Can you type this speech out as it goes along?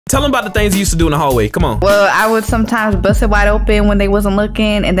Tell them about the things you used to do in the hallway. Come on. Well, I would sometimes bust it wide open when they wasn't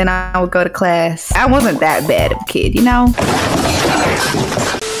looking, and then I would go to class. I wasn't that bad of a kid, you know?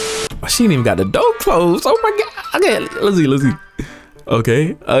 She ain't even got the door closed. Oh my God. Okay, let's see.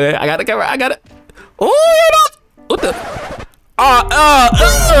 Okay, I got the camera. I got it. Oh, what the?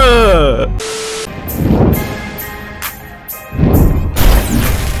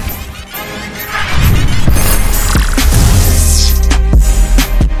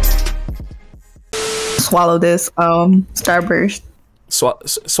 Swallow this Starburst.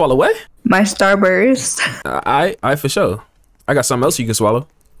 Swallow what? My Starburst. I for sure. I got something else you can swallow.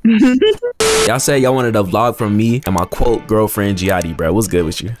 Y'all said y'all wanted a vlog from me and my quote girlfriend 𝗦𝗕𝗕𝗦𝗕, bro. What's good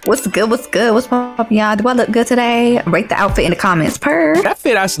with you? What's good? What's poppin', y'all? Do I look good today? Rate the outfit in the comments. That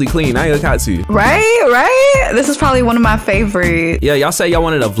fit actually clean. I ain't gonna cut to you. Right? This is probably one of my favorites. Yeah, y'all said y'all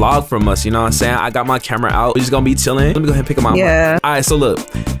wanted a vlog from us. You know what I'm saying? I got my camera out. We're just gonna be chilling. Let me go ahead and pick them out. Yeah. All right, so look.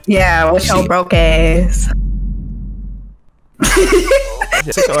 Yeah, what's your broke ass?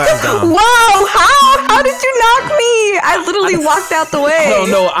 Take your ass down. Whoa! How did you knock me? I literally walked out the way.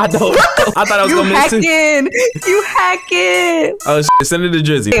 I don't. I thought I was gonna miss it. You hacking! Oh shit! Send it to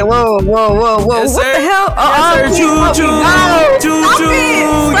Drizzy. Hey, whoa! Yes, what sir. the hell? Yes, sir. Choo.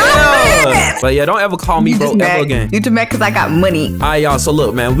 Yeah. But yeah, don't ever call me broke ever again. You just mad because I got money. All right, y'all. So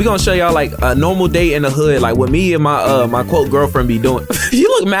look, man, we gonna show y'all like a normal day in the hood, like what me and my quote girlfriend be doing. You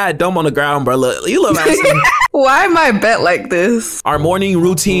look mad dumb on the ground, bro. Look, you look mad. Why am I bent like this? Our morning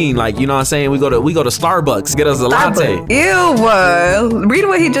routine, like, you know what I'm saying? We go to Starbucks, get us a latte. Ew. Read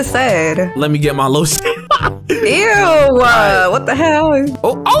what he just said. Let me get my lotion. Ew. What the hell?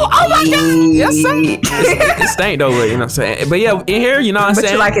 Oh my God. Yes, sir. It stank though, you know what I'm saying? But yeah, in here, you know what I'm saying?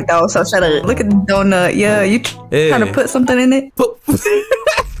 But you like it though, so shut up. Look at the donut. Yeah, you trying to put something in it?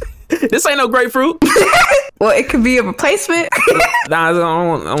 This ain't no grapefruit. Well, it could be a replacement. Nah, I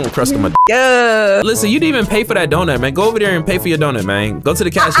don't crust on my Yeah. Listen, you didn't even pay for that donut, man. Go over there and pay for your donut, man. Go to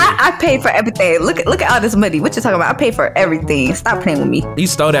the cashier. I paid for everything. Look at all this money. What you talking about? I paid for everything. Stop playing with me. You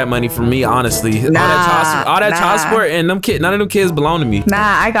stole that money from me, honestly. Nah, all that child support and none of them kids belong to me. Nah,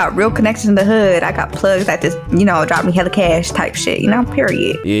 I got real connections in the hood. I got plugs that just, drop me hella cash type shit,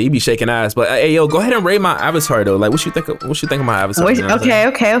 period. Yeah, you be shaking ass. But hey, yo, go ahead and rate my avatar though. Like, what you think of my avatar? Okay. You know what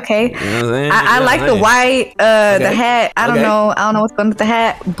I'm saying? I like the white, the hat. I don't know what's going with the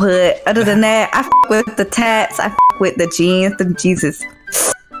hat, but other than that, I f with the tats. I f with the jeans, the Jesus.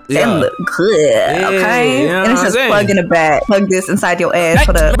 They look good, okay? Yeah, and it's just plug in the back. Plug this inside your ass.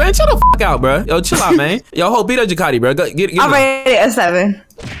 Put up. Man, chill the f out, bro. Yo, chill out, man. Yo, beat up 𝗦𝗕𝗕𝗦𝗕, bro. Get I'm rated a 7.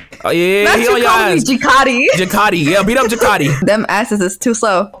 Oh yeah, Not he you on your call me ass. 𝗦𝗕𝗕𝗦𝗕, yeah, beat up 𝗦𝗕𝗕𝗦𝗕. Them asses is too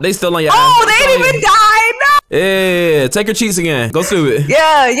slow. They still on your ass. Oh, they didn't even die. No. Yeah, take her cheeks again. Go stupid.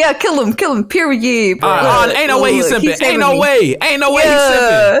 Yeah, kill him, period. Ain't no way he's simping. Ain't no way he's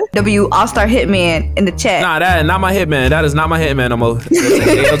simping. W All-Star Hitman in the chat. Nah, that is not my hitman. That is not my hitman no more.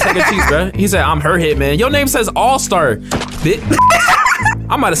 Yo, take her cheeks, bro. He said, I'm her hitman. Your name says All-Star, bitch.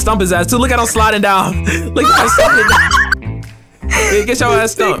 I'm about to stump his ass too. Look at him sliding down. Look at him slumping down. Yeah, get your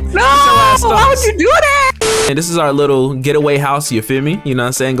ass stumped. No, why would you do that? And this is our little getaway house, you feel me? You know what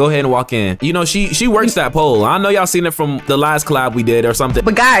I'm saying? Go ahead and walk in. She works that pole. I know y'all seen it from the last collab we did or something.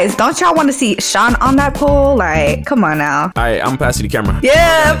 But guys, don't y'all want to see Sean on that pole? Like, come on now. All right, I'm gonna pass you the camera.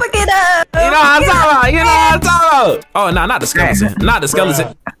 Yeah, look it up. You know what I'm talking about. Oh, nah, not the skeleton. Not the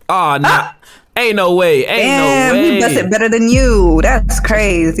skeleton. Oh, nah. Ain't no way. Ain't no way. He does it better than you. That's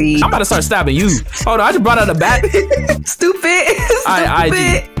crazy. I'm about to start stabbing you. Hold on, I just brought out the bat. Stupid.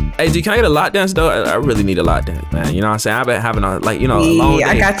 Hey, G, can I get a lot dance though? I really need a lot dance, man. You know what I'm saying? I've been having a long day.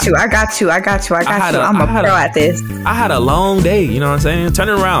 I got you. I'm a pro at this. I had a long day. You know what I'm saying? Turn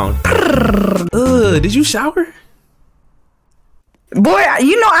it around. Did you shower? Boy,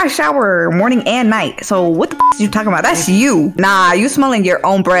 I shower morning and night. So what the f are you talking about? That's you. Nah, you smelling your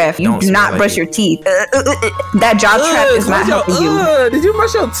own breath. You do not brush your teeth. That jaw trap is not helping you. Did you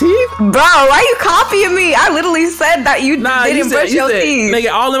brush your teeth? Bro, why you copying me? I literally said that you didn't brush your teeth.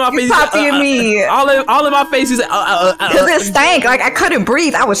 Nigga, all in my face. You copying me. All in my face. You said, because it stank. Like, I couldn't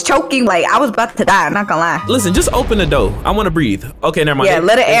breathe. I was choking. Like, I was about to die. I'm not gonna lie. Listen, just open the door. I want to breathe. Okay, never mind. Yeah,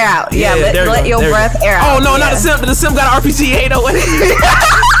 let it air out. Yeah, let your breath air out. Oh, no, not the simp. The simp got an RPG. Ain't no way.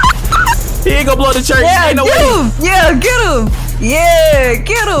 He ain't gonna blow the church. Yeah, ain't no get way. him. Yeah, get him. Yeah,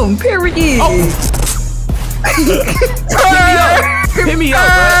 get him. Period. Oh. Hit me up,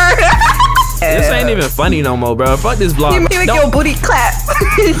 bro. This ain't even funny no more, bro. Fuck this vlog. Make your booty clap.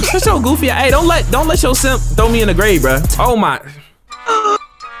 Shut your goofy. Hey, don't let your simp throw me in the grave, bro. Oh my.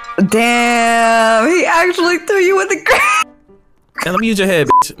 Damn, he actually threw you in the grave. And let me use your head,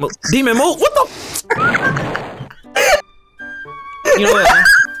 bitch. Demon, move. What the? You know what?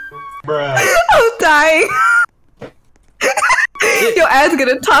 Bruh. I'm dying. Your ass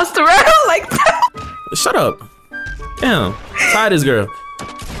getting tossed around like that. Shut up. Damn. Try this girl.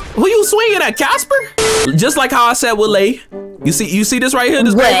 Who you swinging at, Casper? Just like how I said with Lay. You see this right here?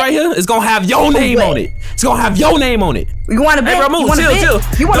 This page right here? It's gonna have your name on it. It's gonna have your name on it. You want to bet? Hey, bro, move. Chill.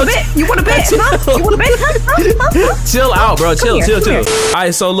 You want to bet? You want to bet? Huh? You want to bet? Huh? Chill out, bro. Chill. All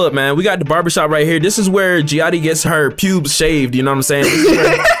right, so look, man. We got the barbershop right here. This is where 𝗬𝗦𝗕 gets her pubes shaved. You know what I'm saying?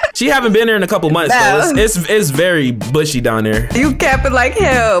 She haven't been there in a couple months, though. It's very bushy down there. You capping like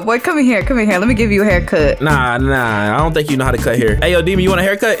hell. Boy, come in here. Let me give you a haircut. Nah. I don't think you know how to cut hair. Hey, yo, Demon, you want a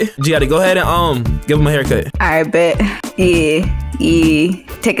haircut? 𝗬𝗦𝗕, go ahead and give him a haircut. I bet. Yeah.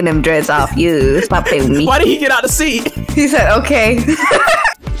 Taking them dreads off. You stop playing with me. Why did he get out the seat? He said, okay.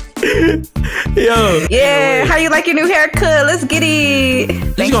 Yo. Yeah, how you like your new haircut? Let's get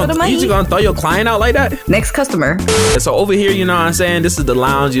it. Thanks for the money. You just gonna throw your client out like that? Next customer. So over here, you know what I'm saying? This is the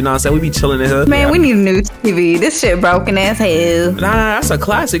lounge, you know what I'm saying? We be chilling in here. Man, we need a new TV. This shit broken as hell. Nah, that's a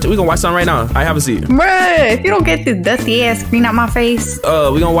classic. We gonna watch something right now. I have a seat. Bruh, if you don't get this dusty ass screen out my face.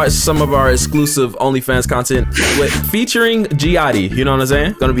 We gonna watch some of our exclusive OnlyFans content featuring 𝗬𝗦𝗕. You know what I'm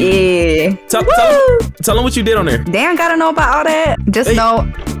saying? Gonna be. Yeah. Tell them what you did on there. Damn, gotta know about all that. Just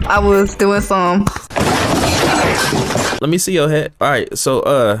know I was doing some. Let me see your head. All right,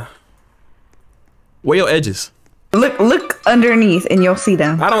 so where your edges? Look underneath and you'll see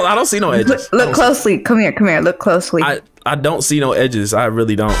them. I don't see no edges. Look closely. Come here. Look closely. I don't see no edges. I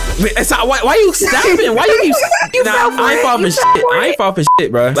really don't. Why you snapping? Why you keep I ain't fall for shit. I ain't fall for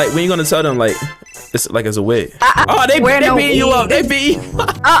shit, bro. Like when you gonna tell them like it's a wig. Oh, they beating you up. They beat you.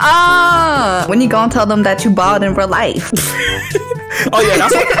 When you gonna tell them that you bald in real life? Oh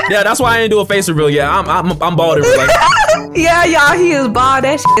yeah, that's why I didn't do a face reveal. Yeah, I'm bald in real life. Yeah, y'all, he is bald.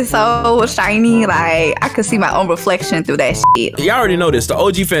 That shit is so shiny. Like I could see my own reflection through that shit. Y'all already know this. The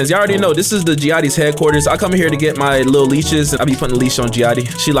OG fans, y'all already know this is the 𝗬𝗦𝗕's headquarters. I come here to get my little leashes. I be putting a leash on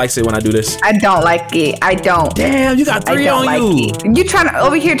𝗬𝗦𝗕. She likes it when I do this. I don't like it. I don't. Damn, you got 3 on you. You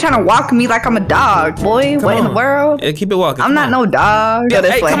over here trying to walk me like I'm a dog, boy. What in the world? Yeah, keep it walking. I'm not no dog. Go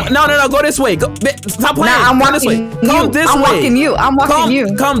this way. No, go this way. Go, stop playing. Nah, I'm walking this way. Come this way. I'm walking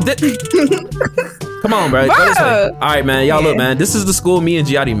you. Come on, bro. Go this way. All right, man. Y'all look, man. This is the school me and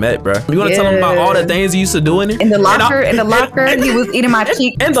𝗬𝗦𝗕 met, bro. You want to tell them about all the things he used to do in there? In the locker, he was eating my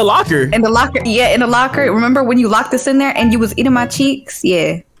cheeks. In the locker? Yeah, in the locker. Remember when you locked us in there and you was eating my cheeks?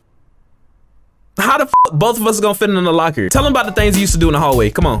 Yeah. How the f both of us gonna fit in the locker? Tell them about the things you used to do in the hallway.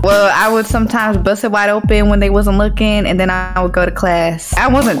 Come on. Well, I would sometimes bust it wide open when they wasn't looking, and then I would go to class. I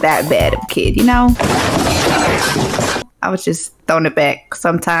wasn't that bad of a kid, you know? I was just throwing it back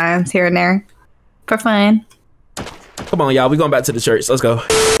sometimes here and there for fun. Come on, y'all. We going back to the church. Let's go.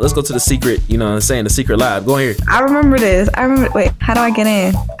 Let's go to the secret, you know what I'm saying? The secret lab. Go in here. I remember this. Wait, how do I get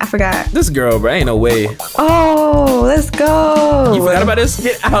in? I forgot. This girl, bro. Ain't no way. Oh, let's go. You forgot about this?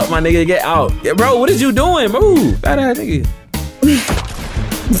 Get out, my nigga. Get out. Yeah, bro, what is you doing? Move. Bad ass nigga.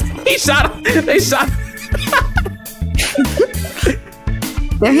 He shot him. They shot him.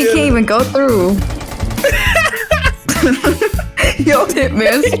 Then he can't even go through. Yo,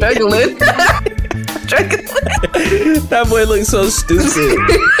 Hitman struggling. That boy looks so stupid.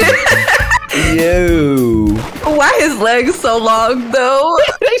 Yo. Why his legs so long though?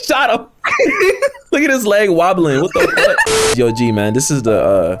 They shot him. Look at his leg wobbling. What the fuck? Yo, G, man, this is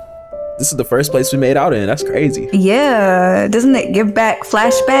the first place we made out in. That's crazy. Yeah, doesn't it give back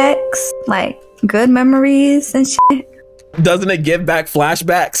flashbacks, like good memories and shit? Doesn't it give back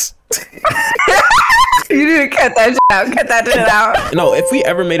flashbacks? You need to cut that shit out. Cut that shit out. No, if we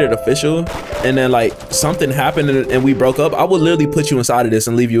ever made it official and then like something happened and we broke up, I would literally put you inside of this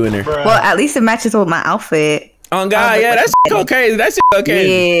and leave you in there. Well, at least it matches with my outfit. Oh God, yeah, that's go crazy. That shit go crazy.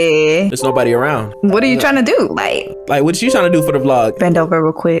 Yeah. There's nobody around. What are you trying to do? Like what you trying to do for the vlog? Bend over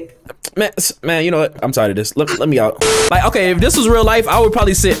real quick. Man, you know what? I'm tired of this. Let me out. Like, okay, if this was real life, I would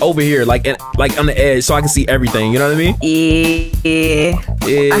probably sit over here, like on the edge, so I can see everything. You know what I mean? Yeah.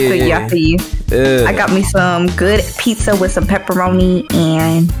 I feel you. I got me some good pizza with some pepperoni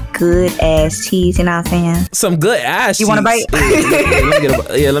and good ass cheese. You know what I'm saying? Some good ass cheese. You want a bite?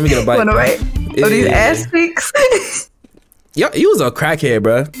 Yeah, let me get a bite. Want a bite? Oh, these ass cheeks. Yo, you was a crackhead,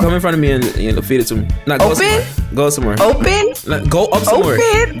 bro. Come in front of me and feed it to me. Nah, go Open? Go somewhere. Open? Nah, go up somewhere.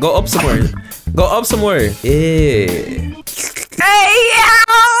 Open? Go up somewhere. Go up somewhere. Yeah. Hey,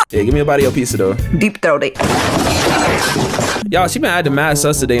 Yeah, give me a body of pizza though. Deep throat it. Y'all, she been acting mad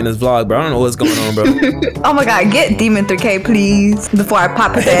sus today in this vlog, bro. I don't know what's going on, bro. Oh my God, get Demon 3K, please, before I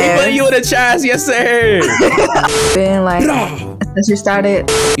pop his ass. He putting you in the chest, yes sir. Been like, since you started.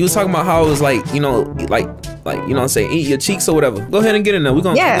 You was talking about how it was like, you know, like like, you know what I'm saying, eat your cheeks or whatever. Go ahead and get in there. We're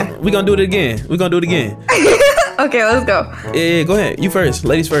gonna do it again. We're gonna do it again. Okay, let's go. Yeah, go ahead. You first.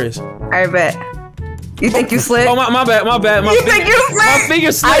 Ladies first. Alright, bet. You think you slipped? Oh, my bad. You think you slipped? My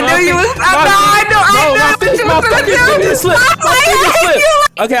finger slipped. I knew you was. I know. My finger slipped.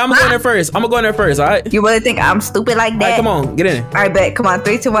 Okay, I'm gonna go in there first. All right. You really think I'm stupid like that? All right, come on, get in. All right, bet. Come on,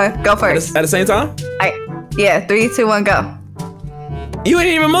 3, 2, 1, go first. At the same time? All right. Yeah, 3, 2, 1, go. You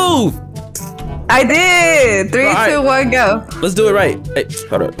didn't even move. I did. 3, 2, 1, go. Let's do it right. Hey,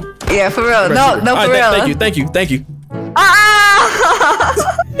 hold up. Yeah, for real. No, for real. Thank you.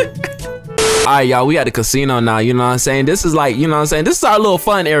 Ah! Alright, y'all, we at the casino now, you know what I'm saying? This is like, you know what I'm saying? This is our little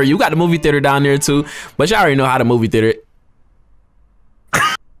fun area. You got the movie theater down there too, but y'all already know how the movie theater.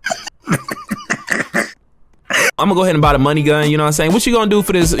 I'm gonna go ahead and buy the money gun, you know what I'm saying? What you gonna do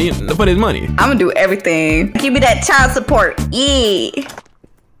for this money? I'm gonna do everything. Give me that child support. Yeah.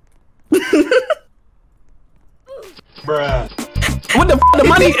 Bruh. What the f the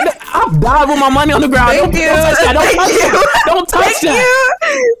money? I'm dying with my money on the ground. Don't touch that. Don't touch that.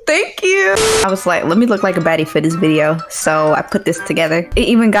 Thank you. I was like, let me look like a baddie for this video. So I put this together. It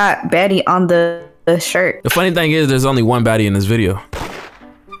even got baddie on the shirt. The funny thing is there's only one baddie in this video.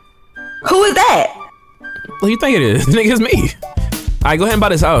 Who is that? What do you think it is? The nigga, it's me. Alright, go ahead and buy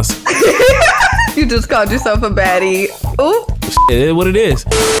this house. You just called yourself a baddie. Ooh. It is what it is.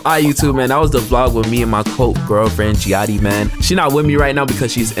 Alright, YouTube, man, that was the vlog with me and my quote girlfriend 𝗦𝗕𝗕𝗦𝗕, man. She not with me right now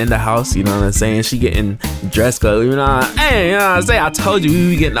because she's in the house, you know what I'm saying? She getting dressed up, you know what I'm saying? I told you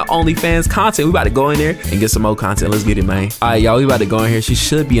we getting the OnlyFans content. We about to go in there and get some more content. Let's get it, man. Alright, y'all, we about to go in here. She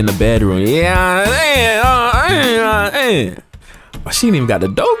should be in the bedroom. Yeah, oh, she ain't even got the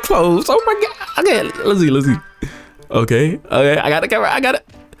door closed. Oh my god. Okay, let's see. Okay, I got the camera. I got it.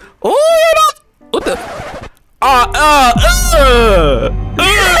 Oh, what the? The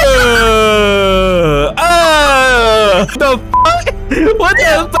fuck? What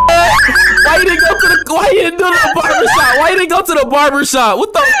the fuck? Why you didn't go to the barbershop? Why you didn't go to the barbershop?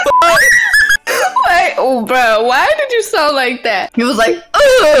 What the fuck? Wait, oh, bro, why did you sound like that? He was like,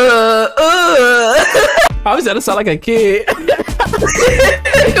 I was trying to sound like a kid.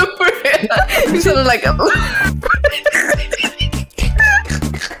 You sounded like a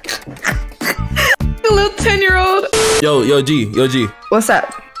little 10-year-old. Yo, G. What's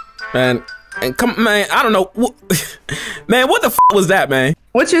up? Man, and come, man, I don't know. Man, what the f was that, man?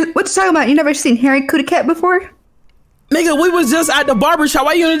 What you talking about? You never seen 𝗦𝗕𝗘𝗘𝗧 before? Nigga, we was just at the barbershop.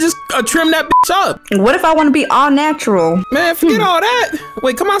 Why you didn't just trim that bitch up? What if I want to be all natural? Man, forget all that.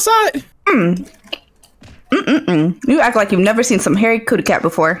 Wait, come outside. You act like you've never seen some 𝗦𝗕𝗘𝗘𝗧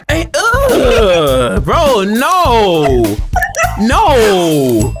before. Hey, bro, no.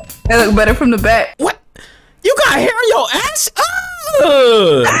 No. They look better from the back. What? You got hair on your ass?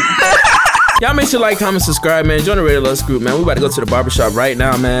 Y'all make sure to like, comment, subscribe, man. Join the 𝗦𝗕𝗕𝗦𝗖𝗥 group, man. We about to go to the barbershop right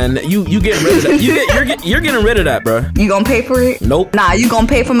now, man. You getting rid of that? You're getting rid of that, bro. You gonna pay for it? Nope. Nah, you gonna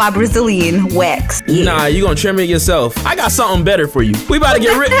pay for my Brazilian wax. Yeah. Nah, you gonna trim it yourself. I got something better for you. We about to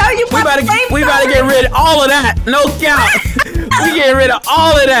get rid. We about to get rid of all of that. No count. We getting rid of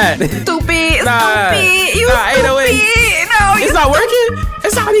all of that. Stupid. You stupid. No, it's not working.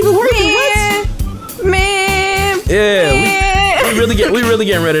 It's not even working. Man. Yeah. We really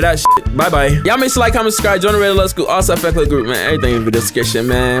getting rid of that shit. Bye bye. Y'all make sure to like, comment, subscribe, join the 𝗦𝗕𝗦𝗦𝗥 group, also 𝗦𝗕𝗦𝗦𝗥 group, man. Everything in the description,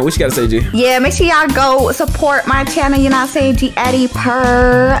 man. What you gotta say, G? Yeah, make sure y'all go support my channel. You know what I'm saying?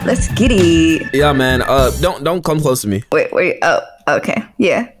 𝗦𝗕𝗕𝗘𝗧. Let's get it. Yeah, man. Don't come close to me. Wait. Oh, okay.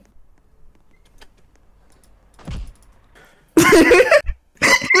 Yeah.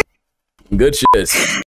 Good shit.